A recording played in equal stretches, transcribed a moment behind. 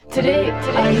Today I'm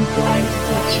going to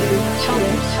teach you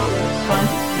colors, fun,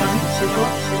 simple.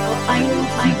 I will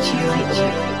teach you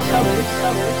colors,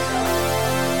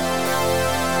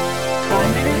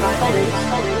 primary colors,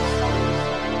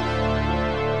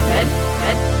 red,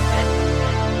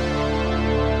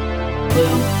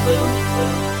 blue,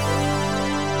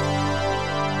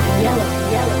 and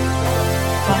yellow.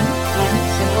 Fun,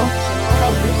 simple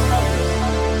colors.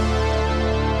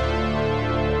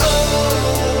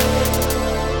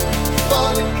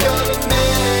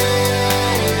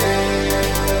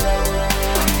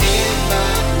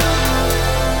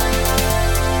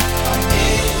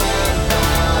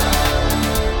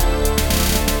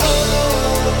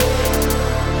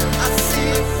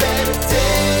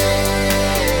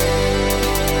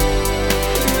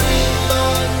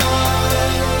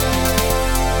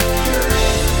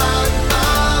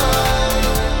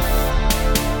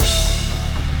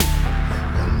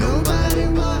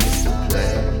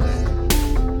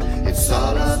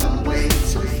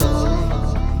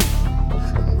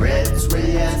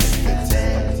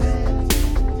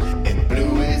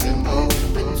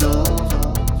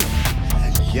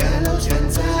 Yellow's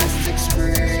fantastic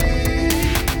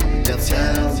spring. They'll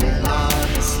tell me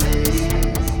honestly,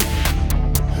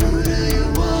 who do you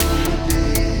wanna be?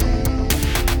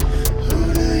 Who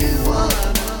do you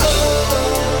wanna be?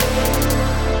 Oh,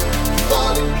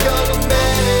 falling color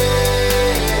man.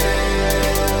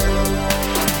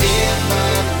 I'm in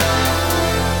my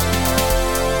mind.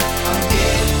 I'm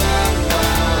in my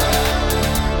mind.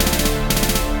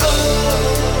 Oh,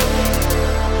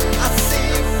 I see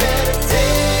a better day.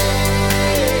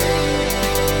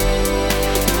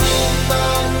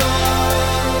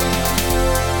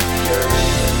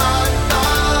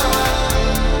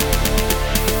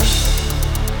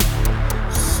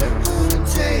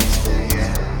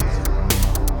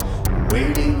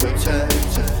 Waiting for time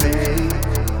to fade.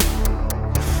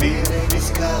 The feeling is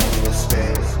color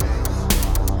space.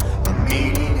 The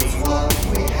meaning is what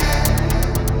we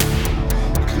have.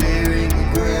 Clearing the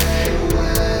gray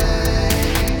away.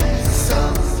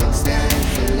 Something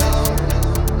stands alone.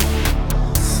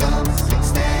 Something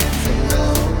stands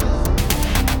alone.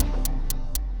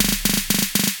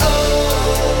 Oh,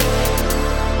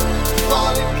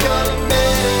 falling color man.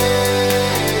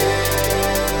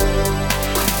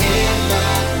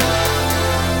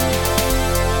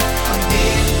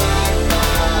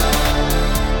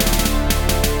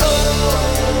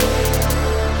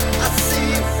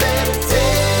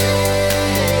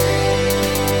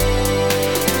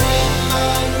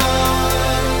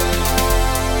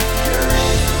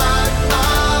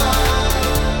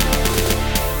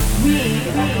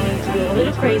 A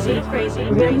little crazy.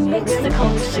 We're going to mix the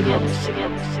colors together.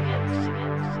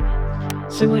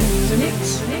 So when we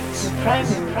mix the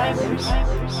primary colors,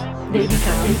 they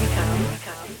become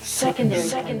secondary.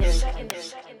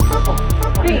 Purple,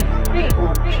 green,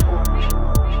 orange.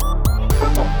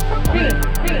 Purple, green,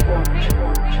 orange.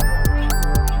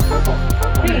 Purple,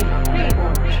 green,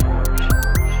 orange.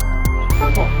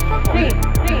 Purple, green.